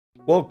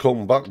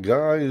Welcome back,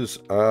 guys.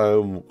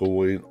 I'm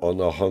going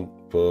on a hunt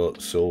for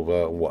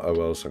silver and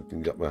whatever else I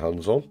can get my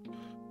hands on.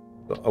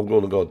 I'm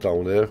going to go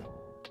down here.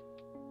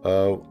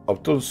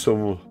 I've done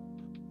some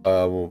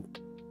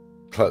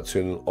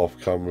collecting off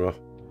camera.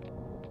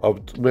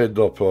 I've made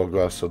no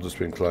progress. I've just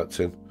been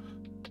collecting,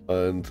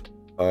 and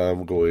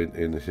I'm going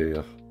in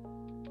here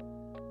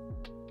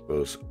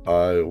because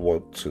I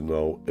want to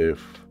know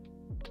if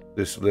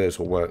this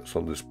laser works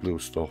on this blue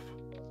stuff.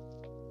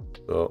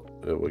 So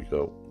here we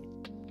go.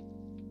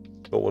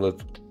 Don't want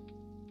to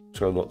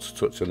try not to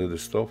touch any of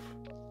this stuff.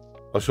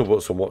 I should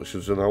put some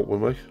oxygen out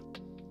with me.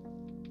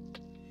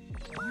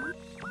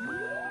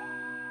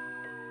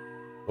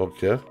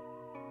 Okay.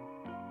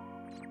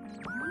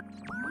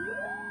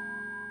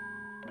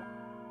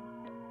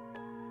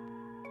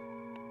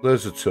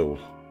 There's a tool.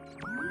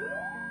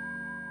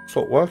 It's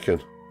not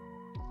working.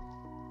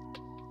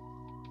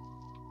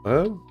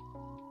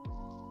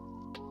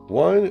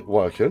 Why ain't it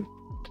working?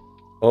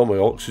 Oh, my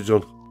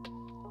oxygen.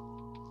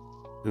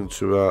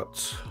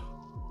 Interact.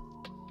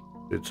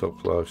 It's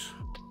up close.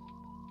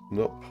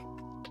 Nope.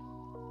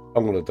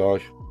 I'm gonna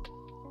die.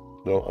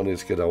 No, I need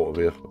to get out of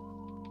here.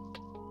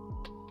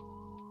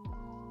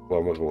 Where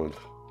am I going?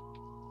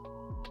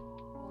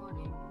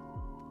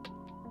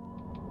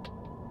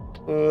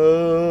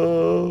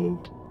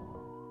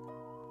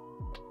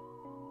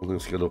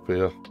 Let's get up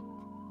here.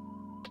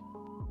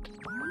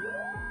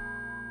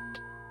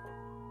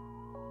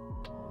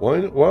 Why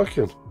ain't it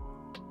working?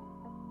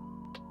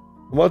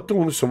 Am I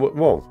doing something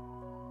wrong?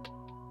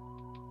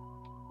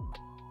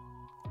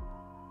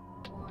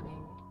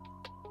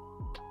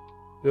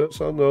 Yes,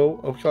 I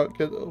know. I can't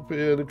get up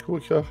here any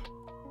quicker.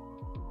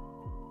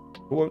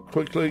 Come on,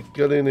 quickly,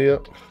 get in here.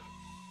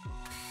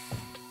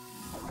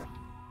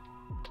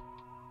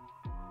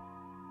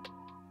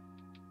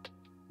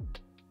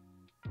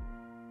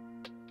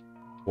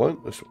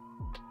 What? This...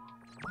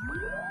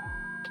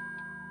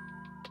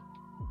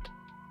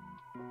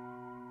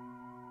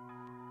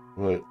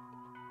 Right.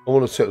 I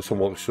want to take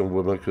some oxygen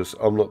with me because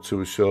I'm not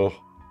too sure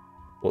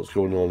what's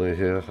going on in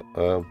here.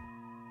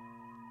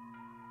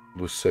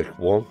 We're sick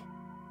one.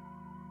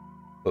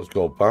 Let's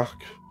go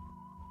back.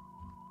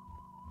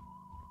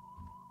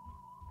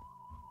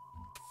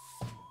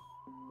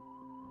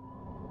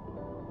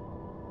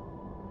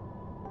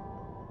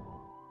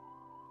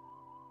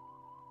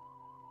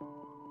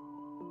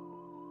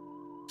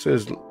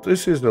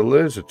 This is a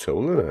laser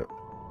tool, isn't it?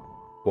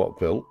 What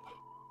built?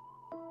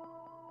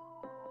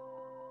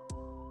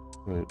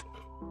 Right.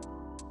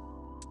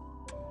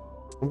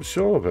 I'm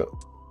sure of it.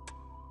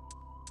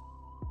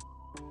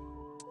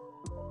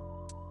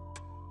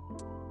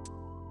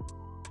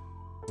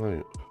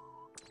 Right.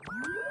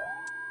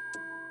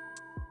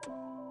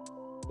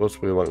 Supposed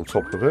to be like on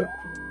top of it.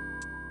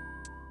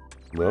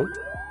 No.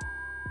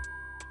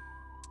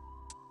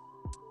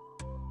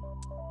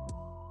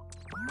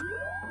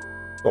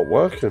 Not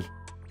working.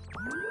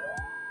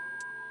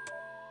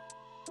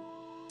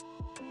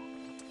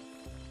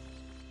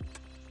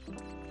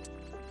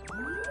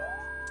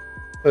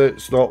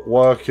 It's not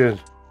working.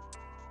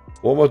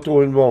 What am I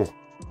doing wrong?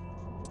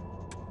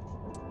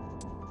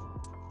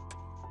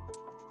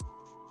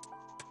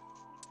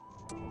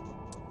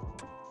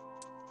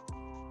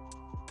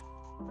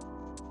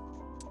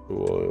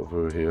 Go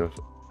over here.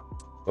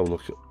 I'll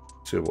look at,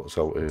 see what's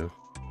out here.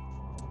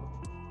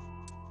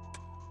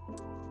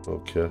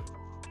 Okay.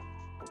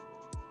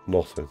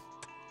 Nothing.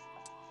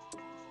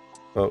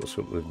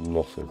 Absolutely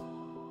nothing.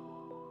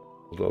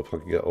 I don't know if I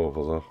can get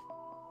over there.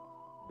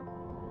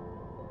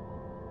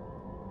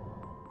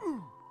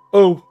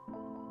 Oh!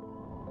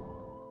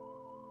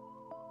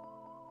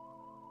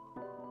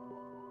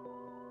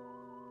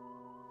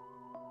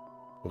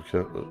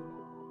 Okay.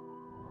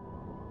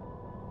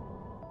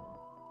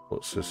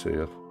 What's this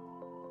here?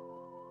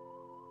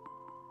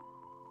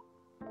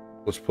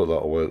 Let's put that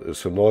away.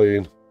 It's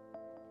annoying.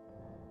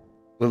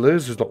 The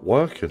laser's not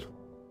working.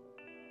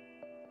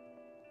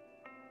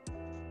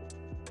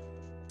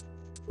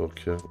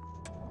 Okay.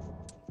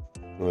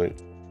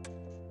 Right.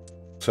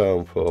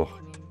 Time for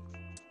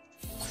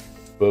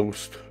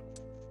boost.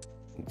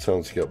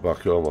 Time to get back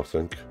home, I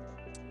think.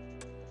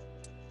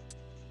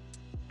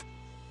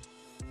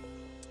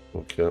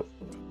 Okay.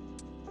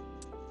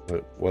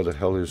 Right, where the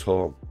hell is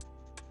home?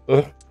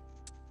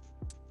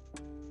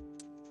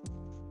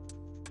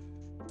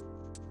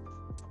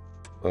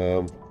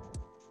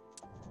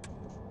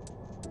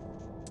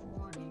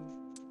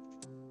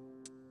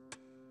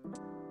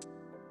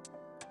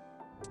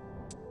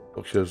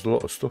 Okay, there's a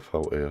lot of stuff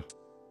out here.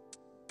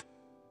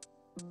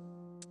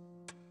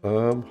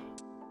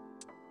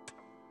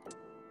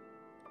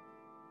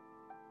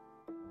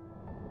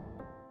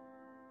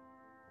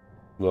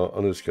 No,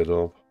 I need to get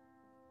home.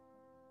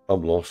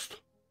 I'm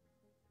lost.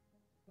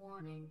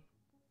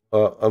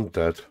 I'm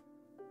dead.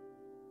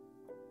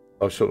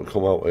 I shouldn't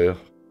come out here.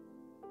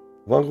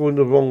 Am I going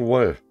the wrong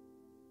way?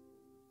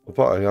 I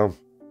bet I am.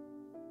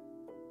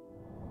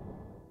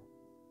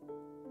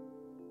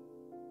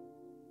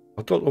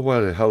 I don't know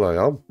where the hell I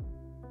am.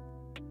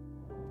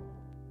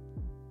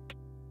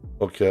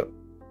 Okay.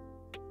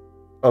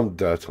 I'm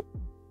dead.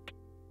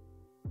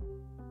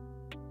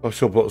 I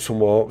should put some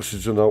more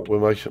oxygen out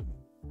with me.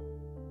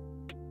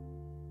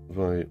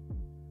 Right.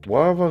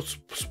 Why have I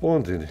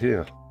spawned in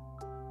here?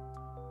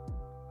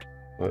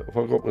 Right, have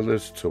I got my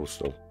laser tool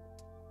still?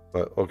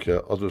 Right, okay,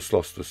 I just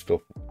lost the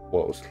stuff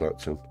what I was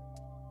collecting.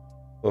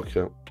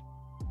 Okay.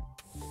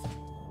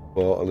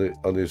 Well,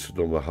 I need to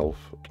do my health.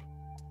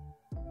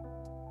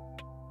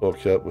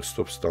 Okay, my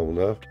stuff's down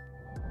there.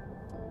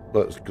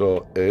 Let's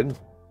go in.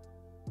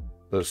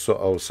 Let's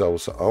sort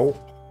ourselves out.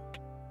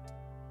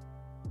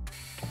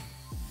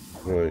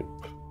 Right.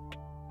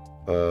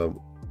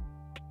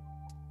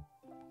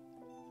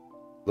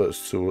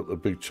 Let's do a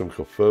big chunk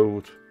of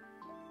food.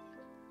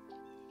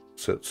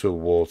 Set to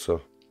water.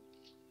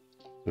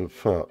 In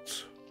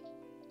fact,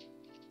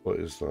 what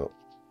is that?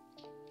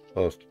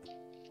 Oh,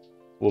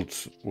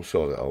 we'll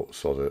sort it out.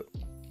 Sort it.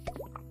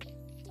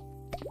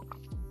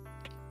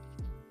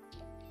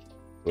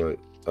 Right,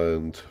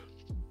 and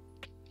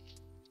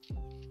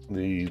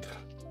need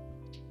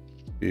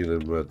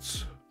healing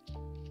reds.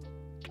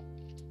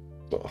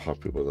 Not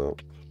happy with that.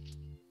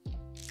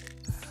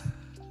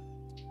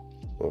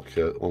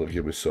 Okay, only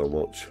give me so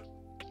much.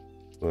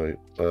 Right,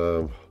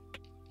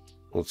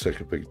 I'll take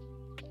a big.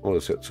 I want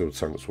to take 2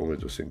 tanks for me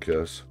just in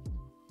case.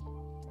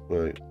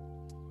 Right.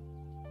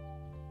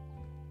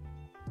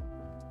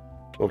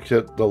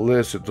 Okay, the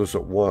laser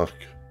doesn't work.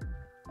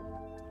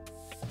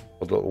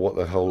 I don't know what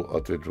the hell I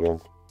did wrong.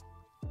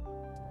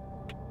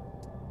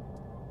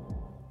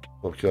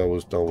 Okay, I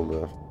was down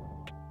there.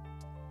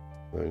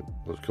 Right,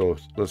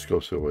 let's go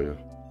through here.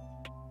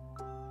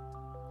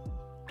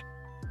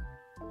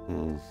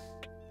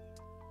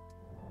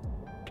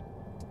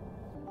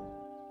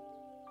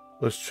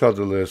 Let's try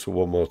the laser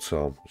one more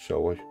time,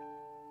 shall we?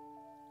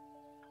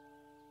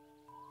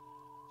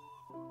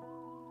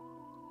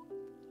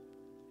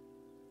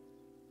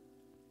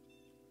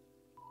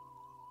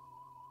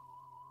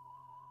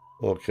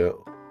 Okay.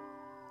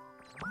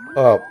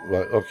 Ah,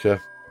 right, okay.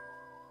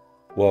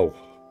 Whoa.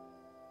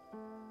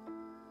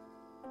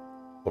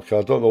 Okay,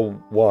 I don't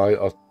know why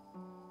I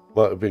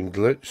might have been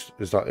glitched.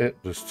 Is that it?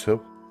 There's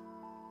 2.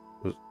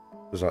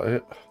 Is that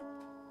it?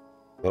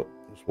 Nope,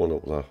 there's one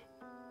up there.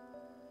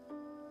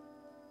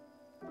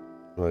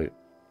 Right,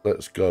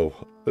 let's go.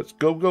 Let's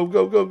go, go,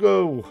 go, go,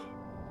 go.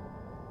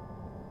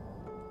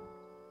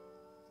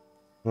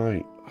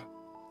 Right.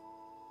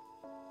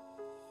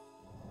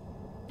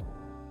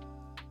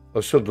 I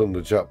should have done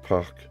the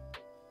jetpack.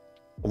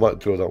 I might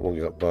do that when I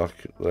get back.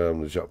 The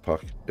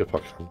jetpack, if I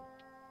can.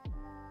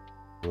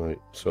 Right,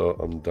 so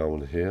I'm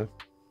down here.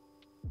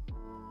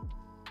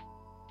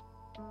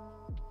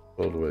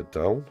 All the way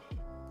down.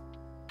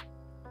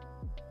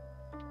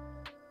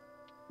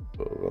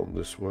 Go around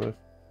this way.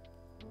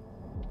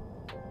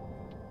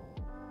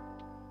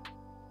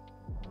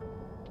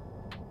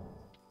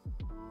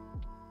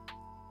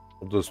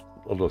 I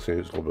don't think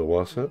it's going to be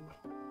worth it.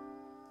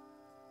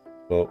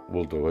 But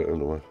we'll do it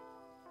anyway.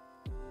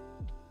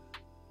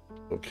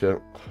 Okay.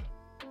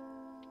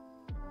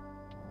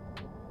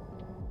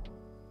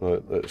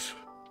 Right, let's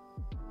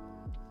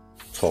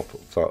top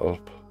that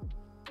up.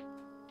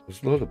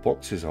 There's a load of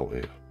boxes out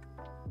here.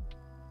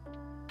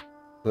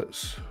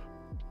 Let's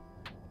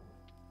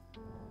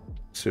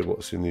see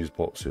what's in these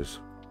boxes.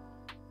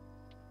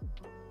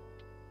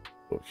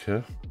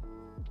 Okay.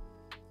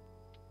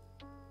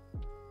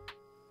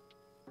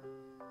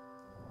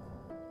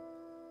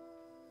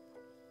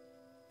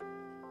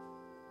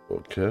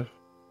 Okay.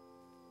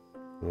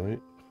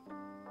 Right.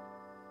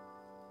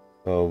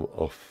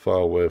 I'm far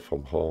away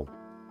from home.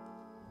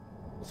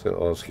 I think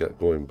I'll just get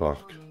going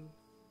back.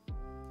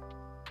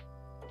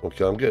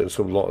 Okay, I'm getting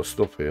some lot of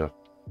stuff here.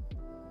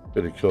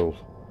 Pretty cool.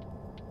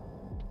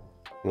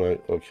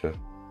 Right, okay.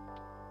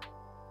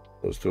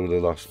 Let's do the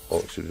last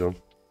oxygen.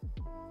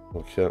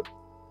 Okay,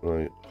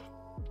 right.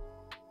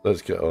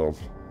 Let's get home.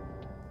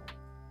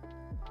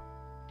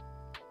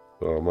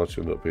 So I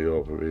imagine it'll be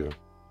over here.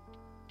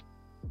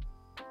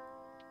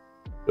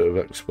 Bit of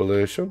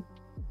exploration.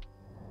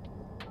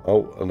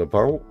 Out and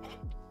about.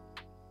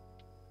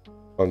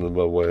 Finding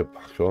my way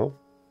back home.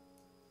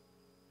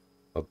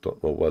 I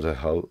don't know where the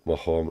hell my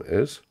home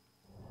is.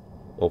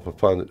 Hope I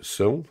find it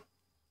soon.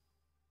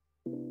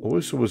 I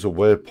wish there was a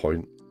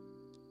waypoint.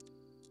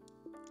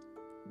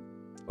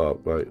 Oh,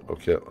 right,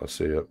 okay, I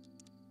see it.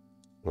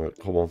 Right,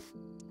 come on.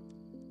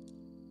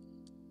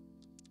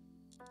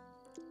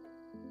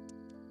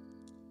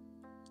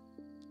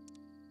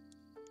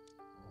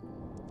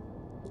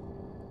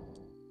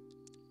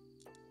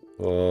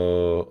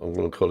 I'm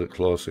going to cut it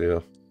close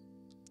here.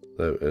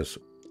 There it is.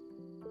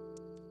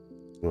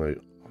 Right.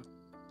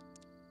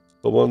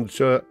 Come on,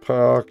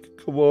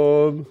 jetpack. Come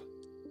on.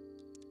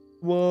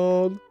 Come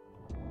on.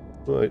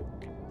 Right.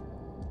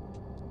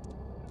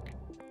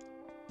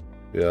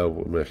 Yeah,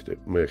 we'll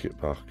make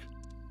it back.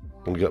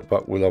 When we get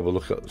back, we'll have a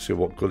look at see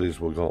what goodies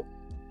we got.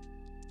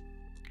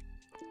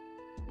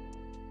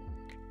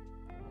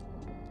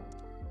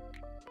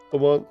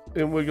 Come on,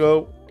 in we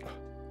go.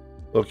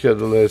 Okay,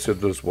 the laser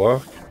does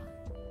work.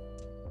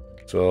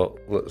 So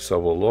let's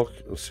have a look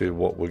and see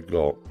what we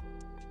got.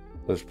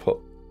 let's put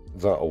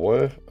that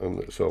away and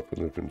let's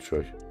open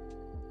inventory.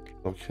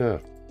 Okay.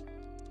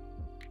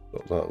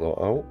 Got that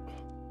lot out.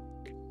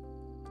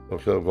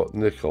 Okay, I've got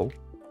nickel.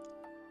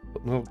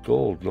 But no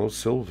gold, no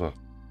silver.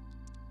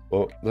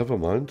 Oh, never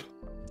mind.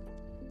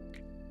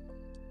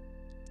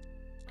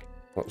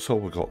 That's all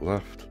we got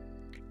left.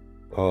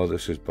 Oh,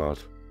 this is bad.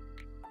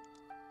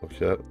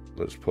 Okay,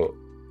 let's put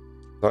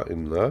that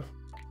in there.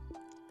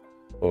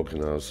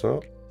 Organise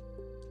that.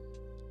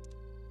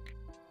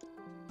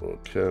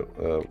 Okay,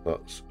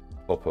 that's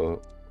copper,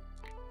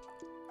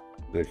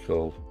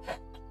 nickel.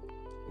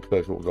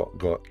 Okay, we've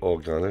got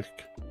organic.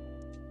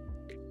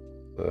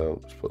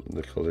 Let's put the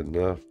nickel in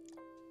there.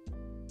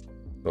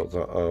 Got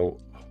that out.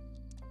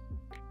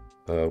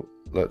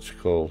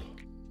 Electrical.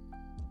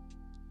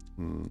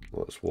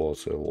 That's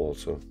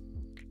water.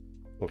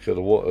 Okay,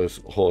 the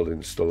water's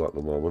holding still at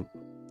the moment.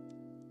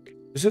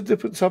 Is there a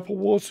different type of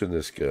water in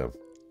this game?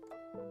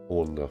 I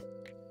wonder.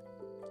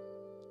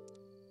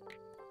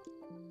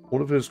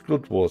 What if it's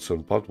good water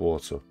and bad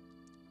water?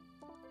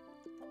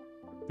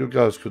 You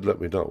guys could let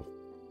me know.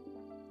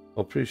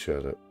 I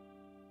appreciate it.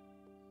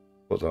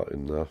 Put that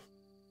in there.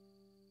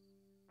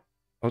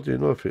 How do you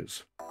know if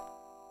it's...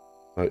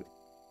 Right.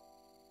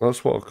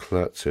 That's what I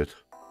collected.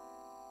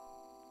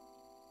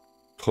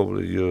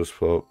 Commonly used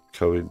for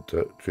carrying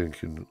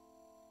drinking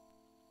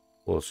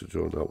water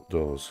during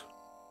outdoors.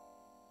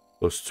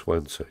 Plus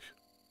 20.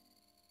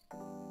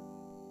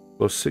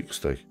 Plus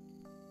 60.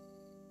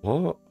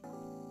 What?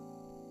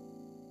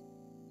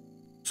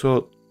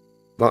 So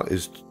that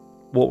is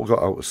what we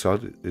got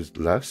outside is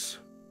less.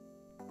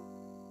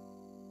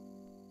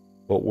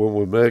 But when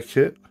we make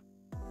it,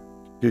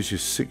 it gives you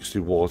 60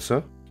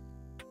 water.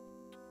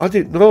 I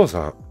didn't know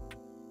that.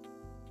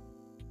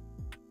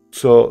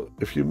 So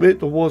if you make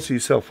the water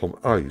yourself from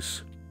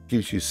ice, it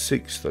gives you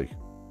 60.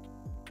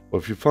 But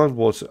if you find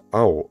water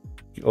out,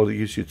 it only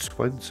gives you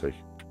 20.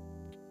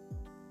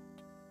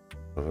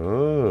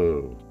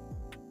 Oh,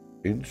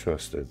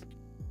 interesting.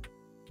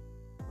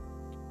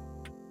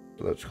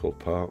 Electrical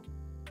part.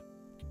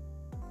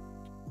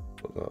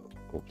 Put that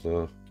up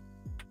there.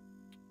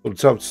 From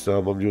time to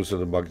time, I'm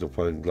using a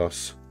magnifying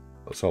glass.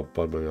 That's how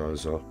bad my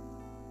eyes are.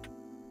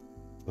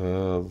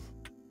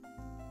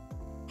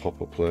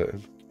 Copper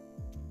plating.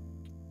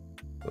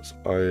 That's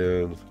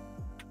iron.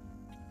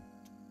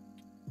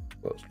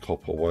 That's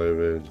copper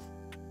wiring.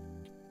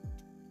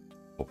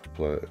 Copper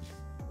plating.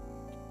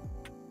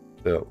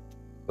 Yeah,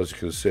 as you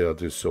can see, I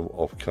did some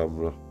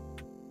off-camera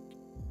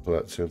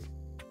collecting.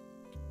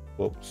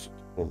 Oops,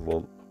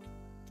 one.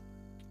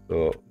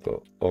 So,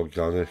 got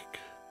organic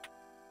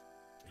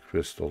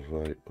crystal,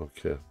 right?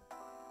 Okay.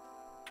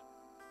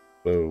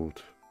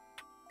 Gold.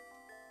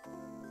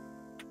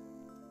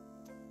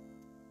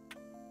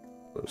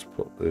 Let's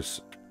put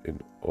this in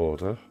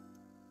order.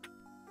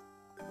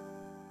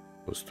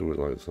 Let's do it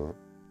like that.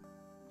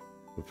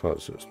 In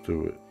fact, let's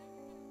do it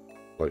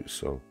like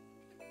so.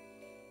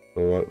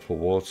 Alright, for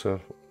water.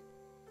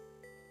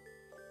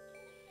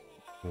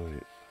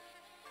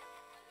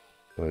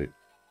 Right.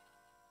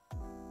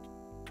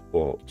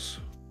 Quartz.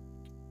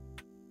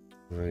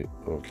 Right,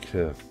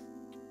 okay.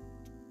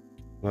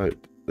 Right,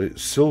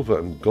 it's silver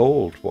and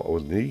gold what I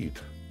would need.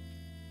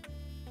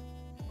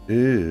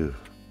 Ew.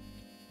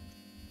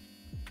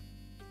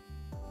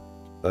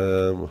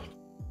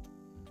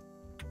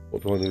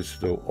 What do I need to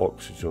do?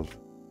 Oxygen.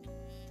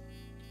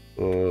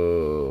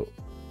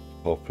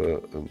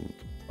 Copper and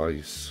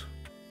ice.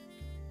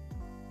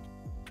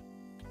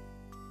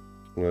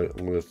 Right,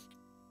 I'm going to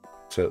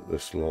take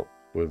this lot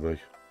with me.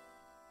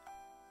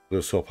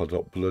 Let's hope I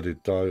don't bloody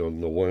die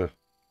on the way.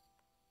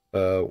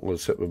 I'm going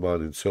to take my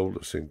mining tool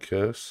just in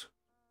case.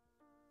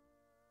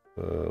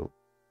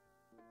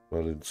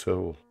 Mining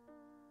tool.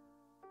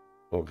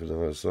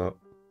 Organise that.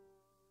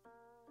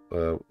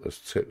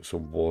 Let's take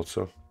some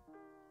water.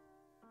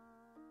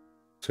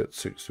 Take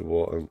 60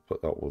 water and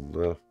put that one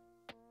there.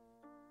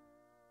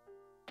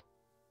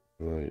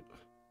 Right.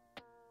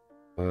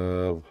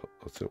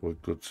 I think we're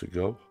good to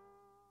go.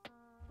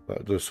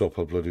 Let's hope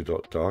I bloody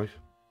don't die.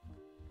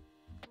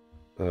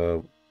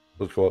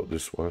 Let's go out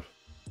this way.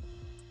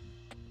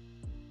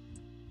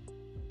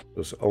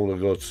 Because I want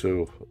to go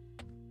to...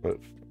 Right,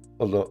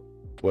 oh no,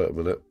 wait a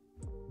minute.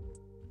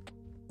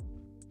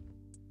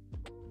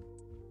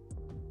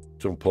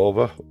 Jump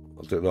over.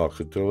 I didn't know I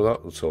could do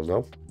that until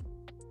now.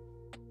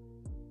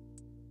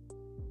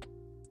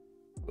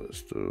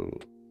 Let's do...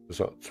 Is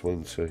that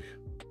 20?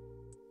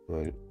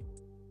 Right.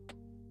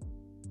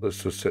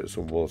 Let's just take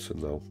some water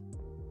now.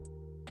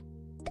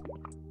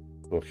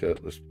 Okay,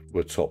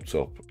 we're topped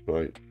up,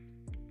 right?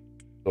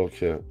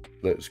 Okay,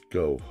 let's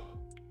go.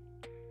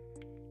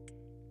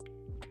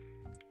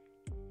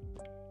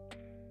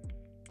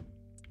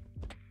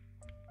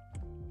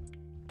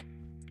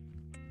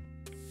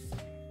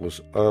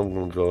 I'm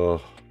gonna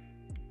go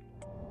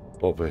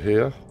over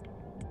here.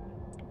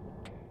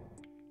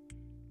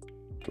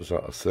 Is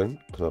that a thing?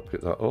 Can I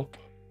pick that up?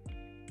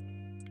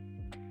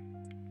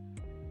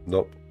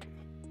 Nope.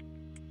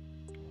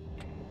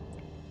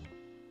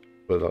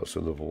 But that's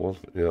another one,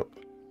 yep.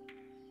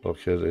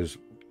 Okay, there's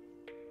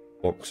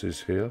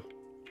boxes here.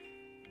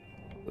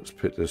 Let's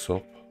pick this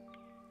up.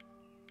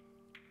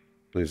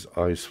 There's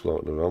ice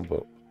floating around,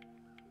 but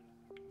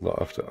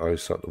not after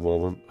ice at the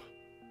moment.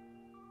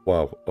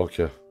 Wow,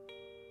 okay.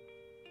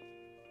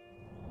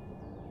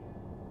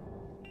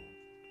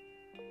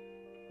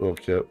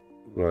 Okay,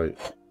 right.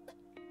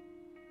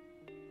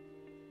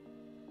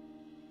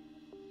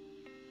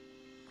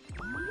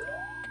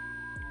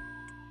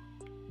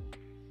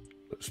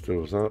 Let's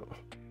do that.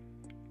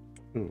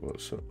 Ooh,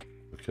 what's that?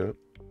 Okay.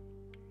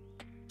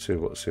 See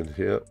what's in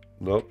here.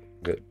 No,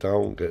 get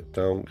down, get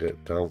down,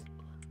 get down.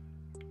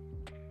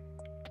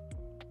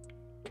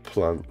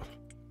 Plant.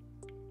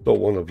 Don't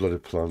want a bloody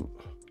plant.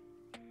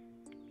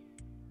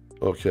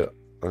 Okay,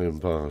 iron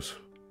bars.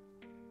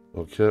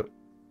 Okay.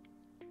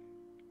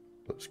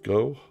 Let's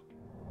go.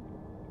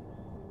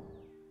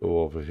 Go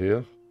over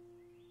here.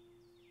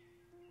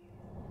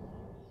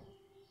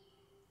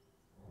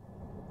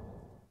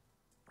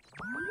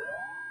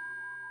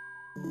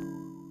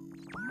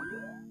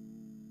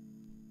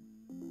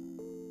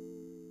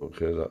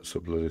 Okay, that's a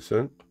bloody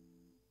thing.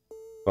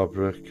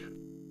 Fabric.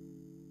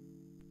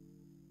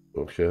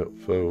 Okay,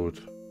 food.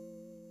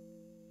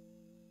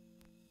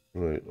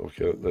 Right,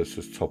 okay, let's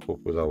just top up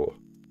with our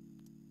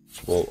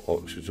small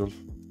oxygen.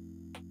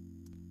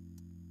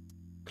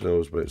 Can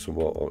always make some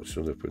more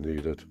oxygen if we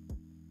need it.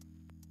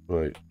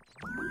 Right.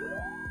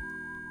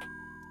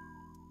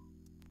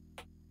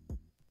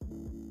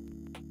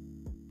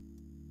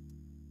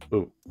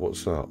 Oh,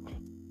 what's that?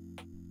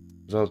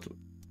 Is that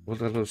what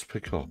did I just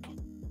pick up?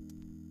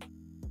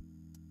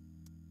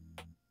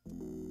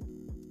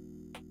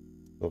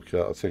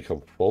 Okay, I think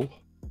I'm full.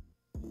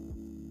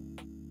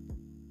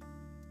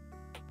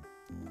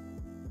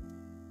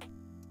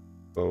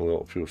 Only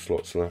got a few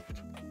slots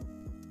left.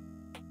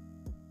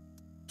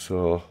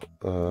 So,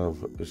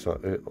 is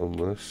that it on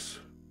this?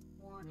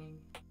 Warning.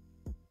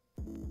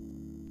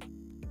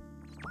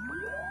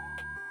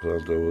 Can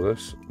I do with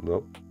this?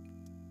 Nope.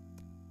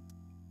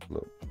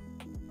 Nope.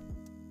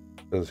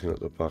 Anything at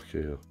the back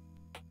here?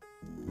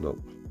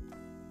 Nope.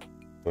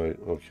 Right,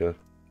 okay.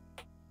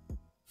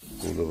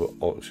 Another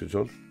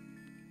oxygen.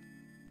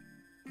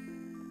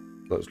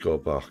 Let's go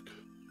back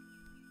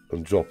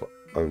and drop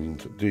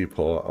and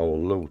depot our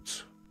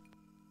loot.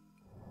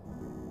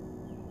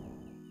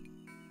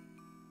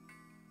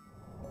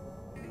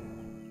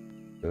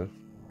 Yeah.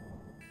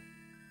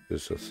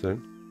 Is a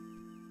thing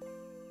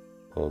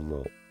or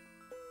not?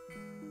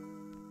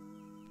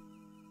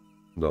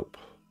 Nope.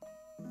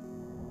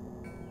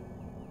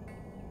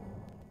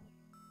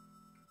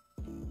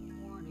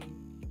 Warning.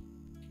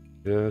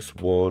 Yes,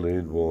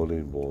 warning,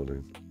 warning,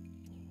 warning.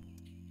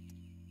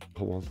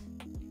 Come on.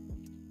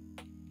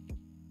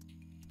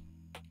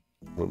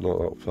 Not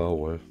that far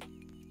away.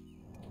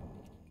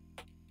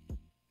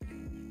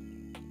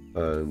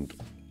 And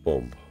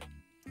boom.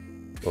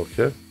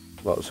 Okay,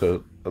 that's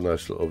a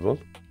nice little run.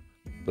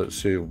 Let's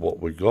see what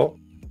we got.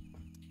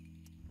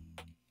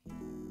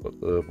 Put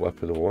the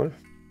weapon away.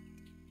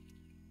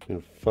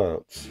 In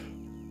fact,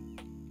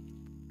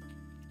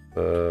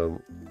 how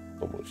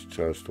much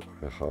charge do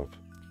I have?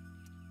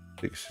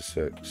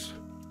 66.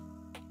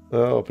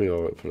 I'll be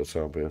alright for the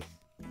time being.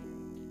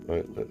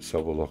 Right, let's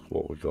have a look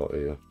what we got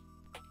here.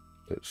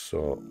 It's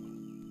got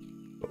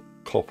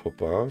copper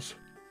bars.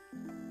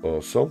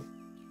 Awesome.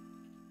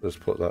 Let's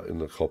put that in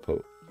the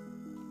copper.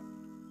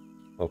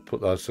 I'll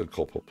put that as the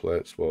copper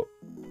plates, but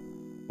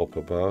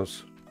copper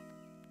bars.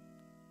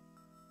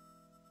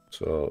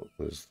 So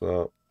there's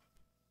that.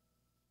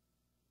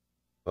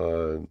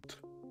 And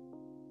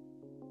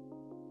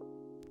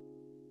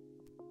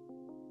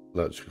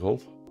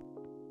electrical.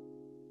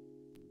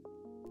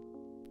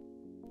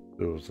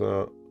 Do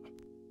that.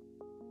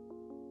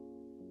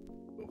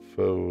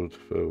 Food.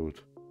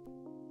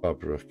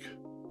 Fabric.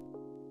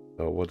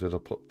 Now, what did I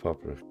put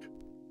fabric?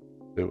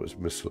 It was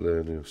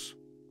miscellaneous.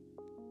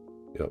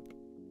 Yep.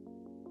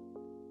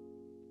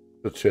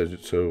 Let's change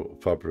it to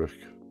fabric.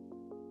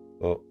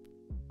 Oh,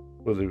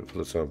 we'll leave it for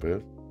the time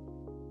being.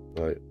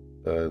 Right,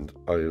 and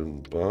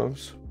iron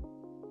bars,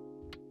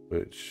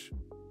 which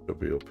should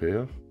be up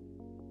here.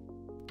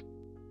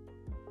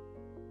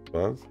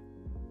 Bang.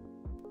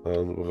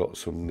 And we've got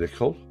some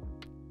nickel.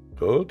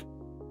 Good.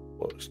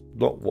 But it's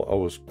not what I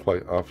was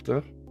quite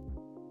after.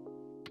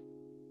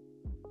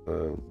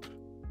 And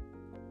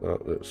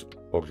that, let's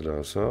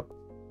organise that.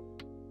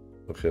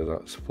 Okay,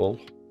 that's full.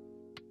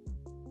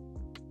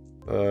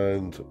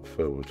 And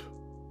food.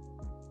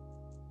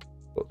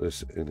 Put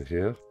this in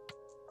here.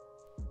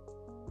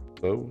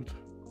 Food.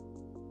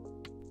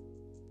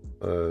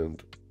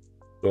 And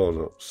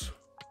donuts.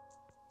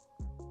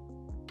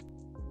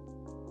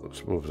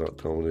 Let's move that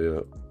down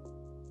here.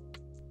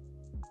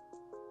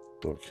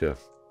 Okay.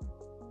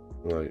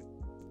 Right.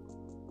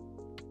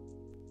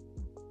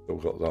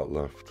 I've got that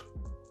left.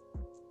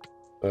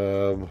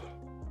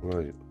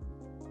 Right.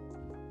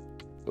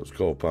 Let's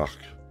go back.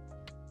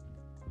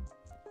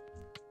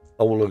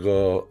 I want to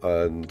go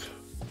and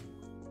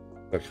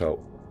check out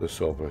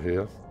this over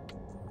here.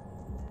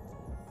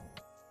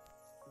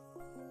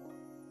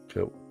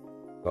 Okay.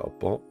 that a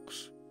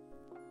box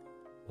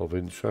of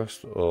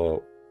interest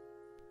or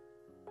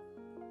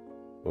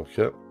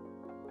okay.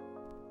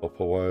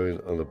 Upper wiring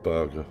and a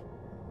burger.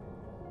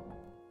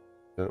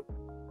 Yep.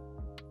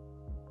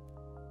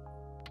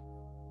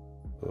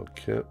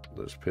 Okay,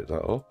 let's pick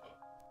that up.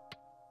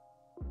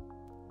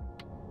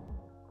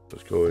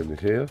 Let's go in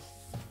here.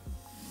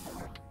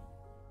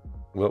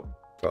 Nope,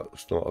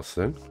 that's not a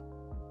thing.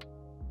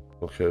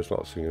 Okay, it's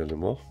not a thing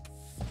anymore.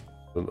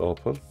 Doesn't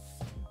open.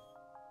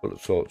 Put the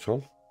torch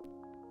on.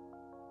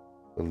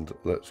 And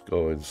let's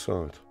go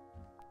inside.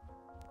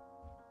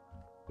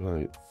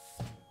 Right.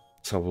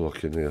 Let's have a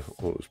look in here.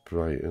 Oh, it's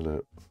bright, isn't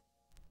it?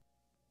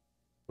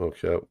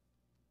 Okay.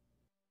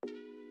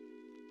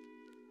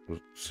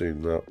 We've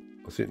seen that.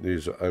 I think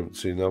these are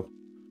empty now.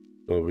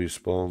 No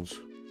respawns.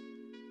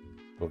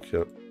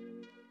 Okay.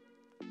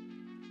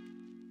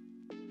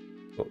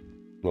 Oh,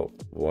 not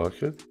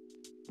working.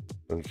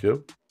 Thank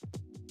you.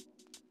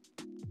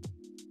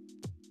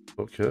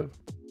 Okay.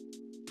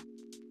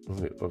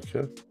 Right,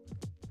 okay.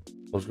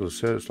 I was going to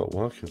say it's not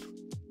working.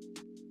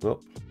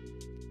 Nope.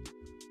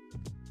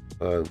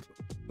 And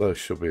this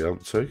should be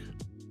empty.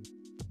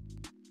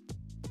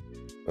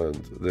 And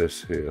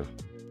this here.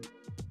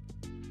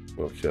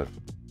 Okay.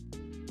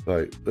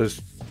 Right,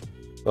 this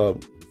I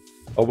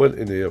went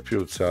in here a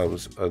few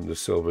times and the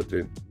silver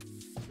didn't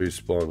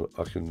respawn.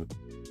 I can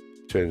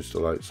change the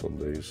lights on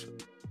these.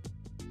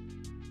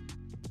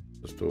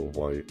 Let's do a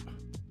white.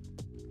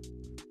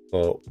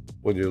 Or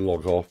when you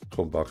log off,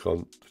 come back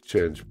on to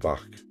change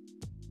back.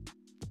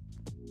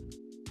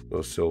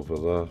 No silver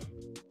there.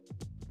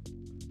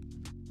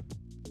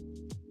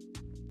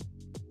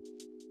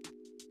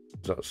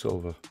 Is that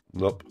silver?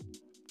 Nope.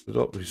 Did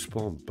not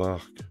respawn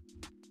back.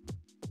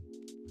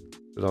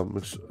 Did I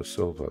miss a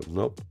silver?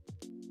 Nope.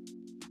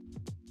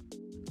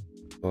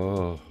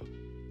 Oh.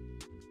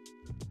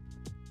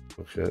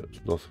 Okay,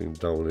 there's nothing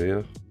down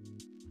here.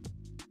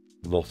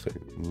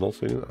 Nothing.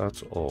 Nothing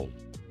at all.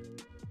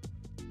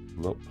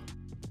 Nope.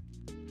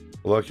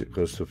 I like it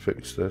because to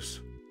fix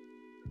this,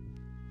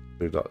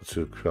 do that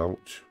to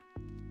crouch.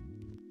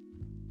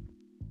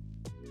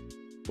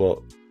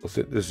 But I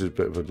think this is a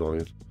bit of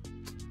annoying.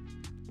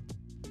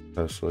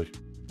 Personally.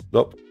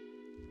 Nope.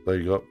 There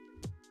you go.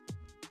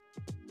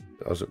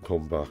 It hasn't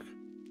come back.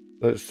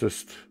 Let's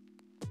just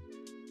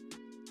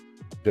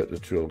get the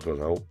drill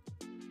gun out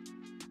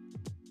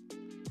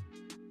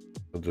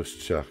and just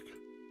check.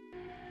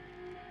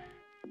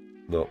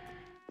 Nope.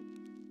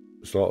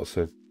 It's not a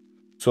thing.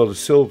 So the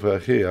silver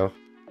here,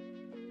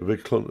 the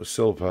big clump of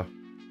silver,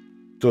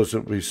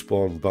 doesn't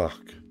respawn back.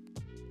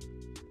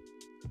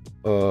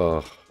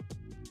 I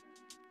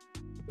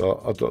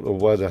don't know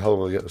where the hell I'm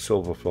going to get the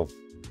silver from.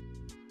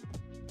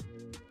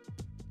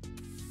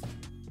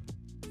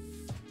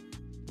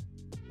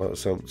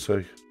 That's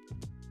empty.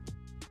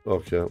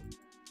 Okay.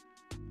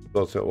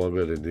 Don't think I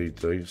really need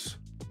these.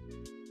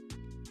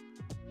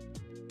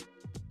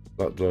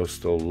 That door's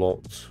still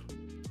locked.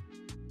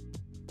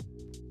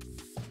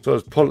 So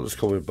there's pointless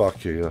coming back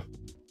here.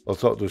 I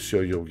thought I'd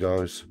show you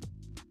guys.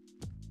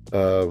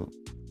 I've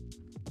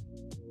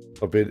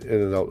been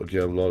in and out of the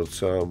game a lot of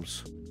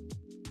times.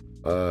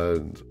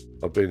 And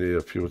I've been here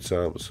a few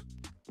times.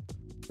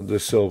 And the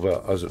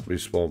silver hasn't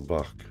respawned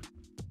back.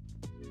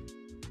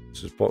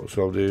 This is box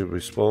around here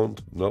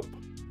respawned? Nope.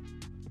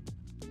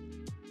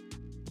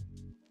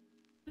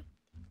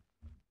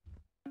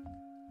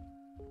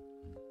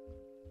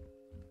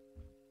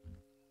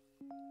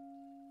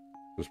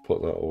 Just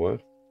put that away.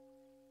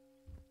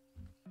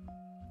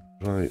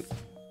 Right.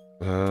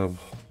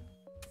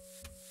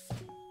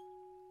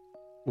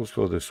 Let's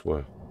go this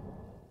way.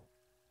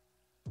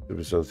 If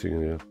there's anything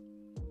in here.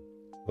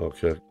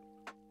 Okay.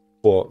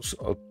 Quartz.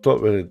 I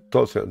don't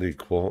think I need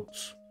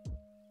quartz.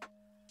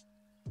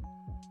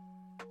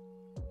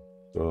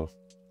 So,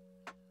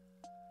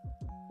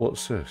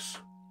 what's this?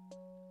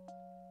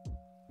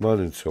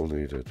 Mining tool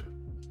needed.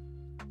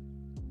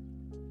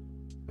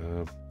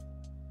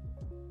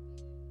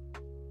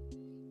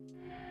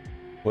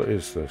 What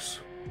is this?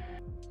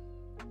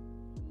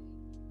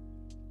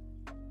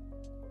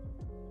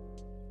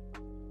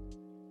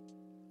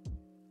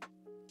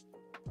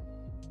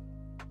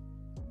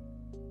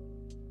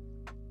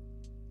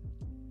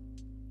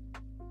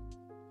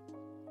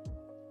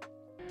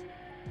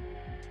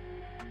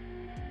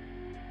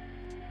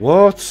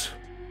 What?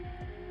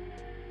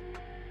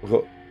 I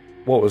got.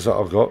 What was that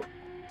I got?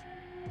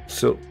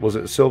 Was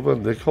it silver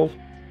and nickel?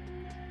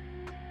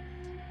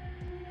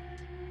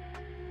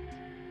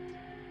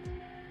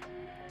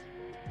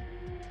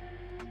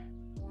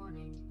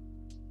 Warning.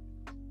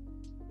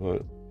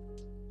 Right.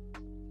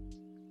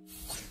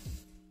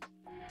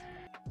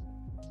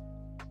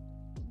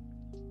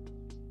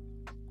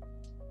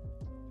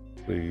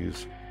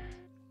 Please.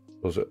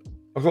 Was it?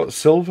 I got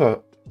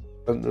silver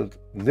and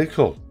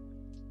nickel.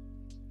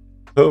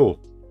 Oh,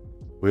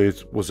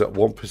 wait, was it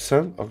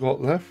 1% I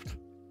got left?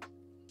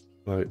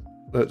 Right,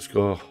 let's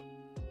go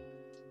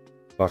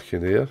back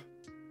in here.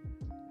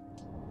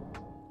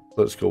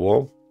 Let's go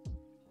on.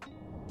 I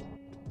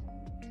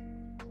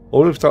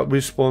wonder if that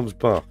respawns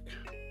back.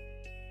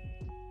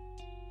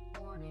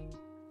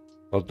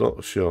 I'm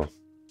not sure.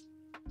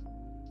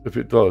 If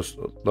it does,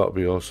 that'd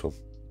be awesome.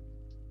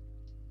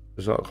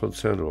 Is that a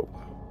container up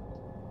there?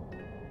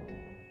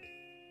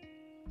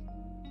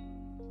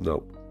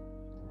 No.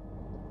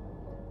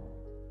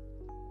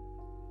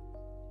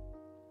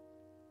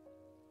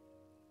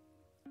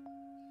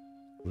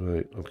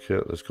 Right, okay,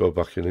 let's go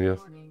back in here.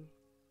 Warning.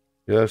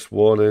 Yes,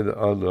 warning,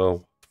 I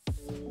know.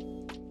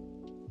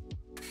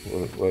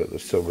 Right,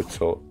 let's turn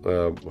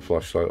my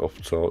flashlight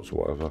off, torch,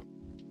 whatever.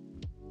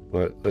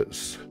 Right,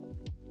 let's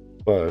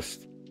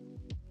first.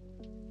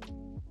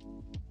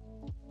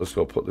 Let's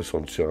go put this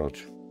on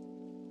charge.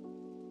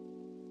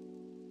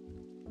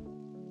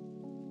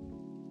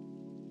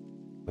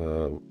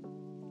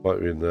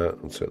 Battery in there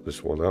and take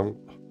this one out.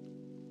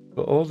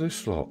 But all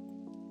this lot.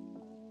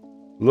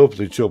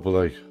 Lovely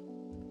jubilee.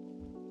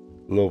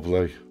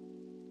 Lovely.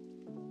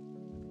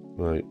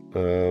 Right,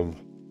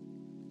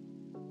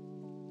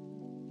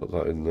 put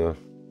that in there.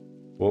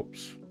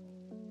 Whoops.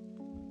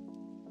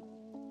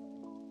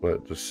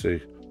 Right, just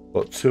see.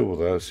 Got two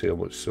there, see how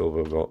much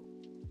silver I've got.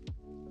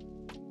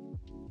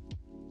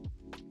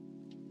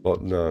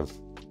 Got 9.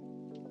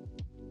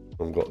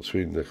 I've got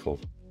 3 nickel.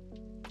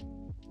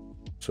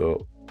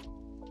 So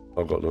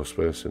I've got no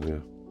space in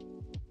here.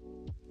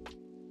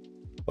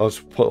 I'll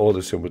just put all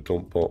this in my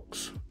dump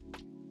box.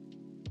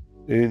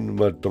 In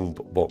my dump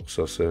box,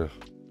 I say.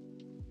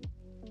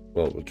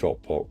 Well, the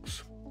drop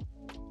box.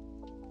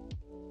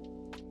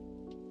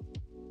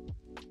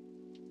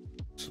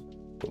 Let's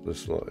put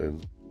this lot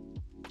in.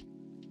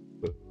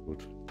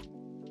 Good.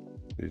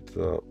 Need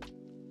that.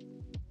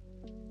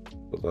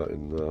 Put that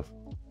in there.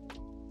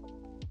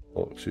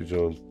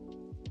 Oxygen.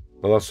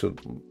 I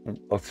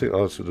think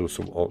I'll have to do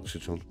some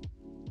oxygen.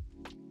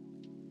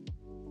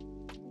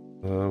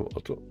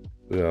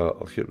 Yeah,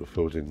 I'll keep the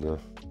food in there.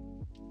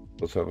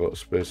 But I've got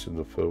space in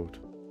the food.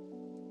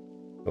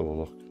 Have a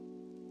look.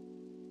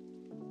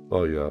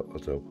 Oh yeah, I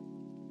do.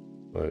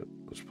 Right,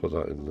 let's put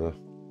that in there.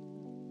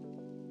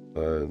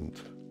 And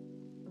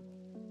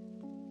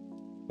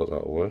put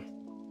that away.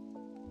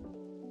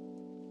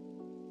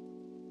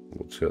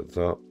 We'll take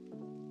that.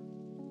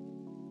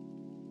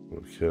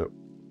 Okay.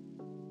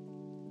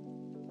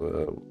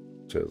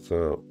 Take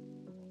that.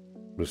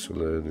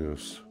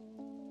 Miscellaneous.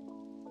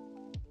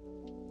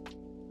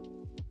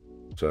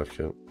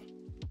 Second.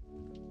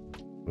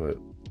 Right,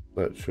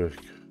 electric.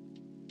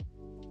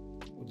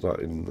 Put that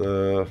in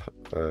there.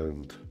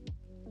 And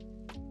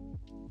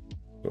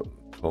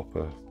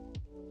copper.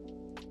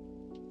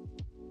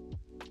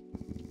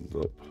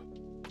 Nope.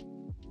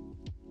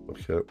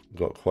 Okay,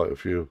 got quite a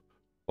few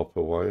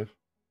copper wire.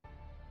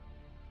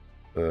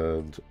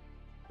 And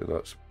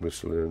that's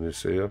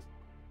miscellaneous here.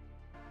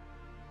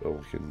 So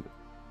we can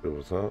do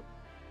with that.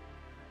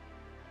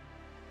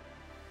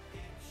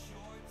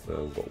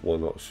 Now we've got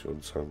 1 oxygen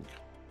tank.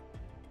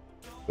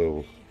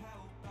 So,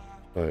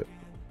 right,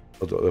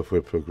 I don't know if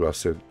we're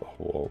progressing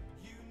or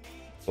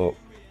what.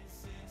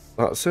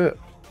 But that's it.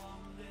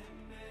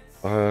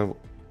 I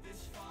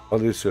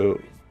need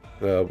to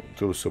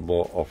do some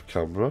more off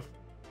camera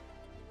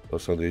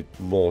because I need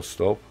more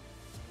stuff.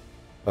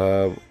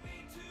 I'm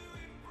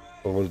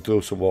going to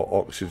do some more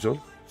oxygen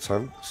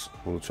tanks.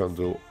 I'm going to try and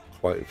do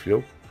quite a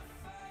few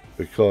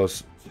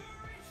because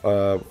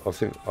I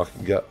think I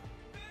can get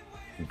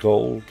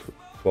gold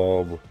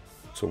from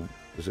some,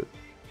 is it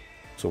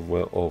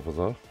somewhere over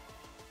there?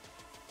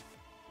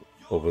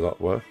 Over that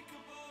way,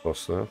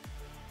 across there.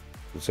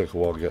 It'll take a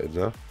while getting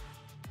there,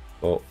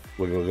 but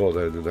we're going to go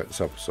there in the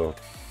next episode.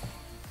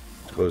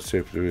 Go see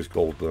if there is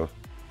gold there.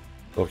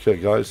 Okay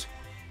guys,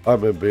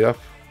 I'm MBF,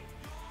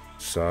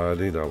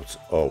 signing out.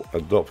 Oh,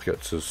 and don't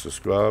forget to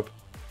subscribe,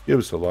 give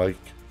us a like,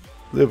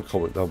 leave a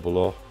comment down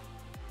below.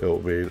 It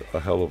will mean a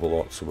hell of a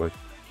lot to me.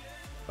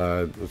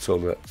 And until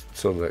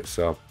next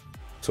time,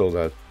 till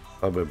then,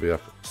 I'm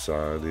MBF,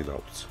 signing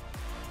out.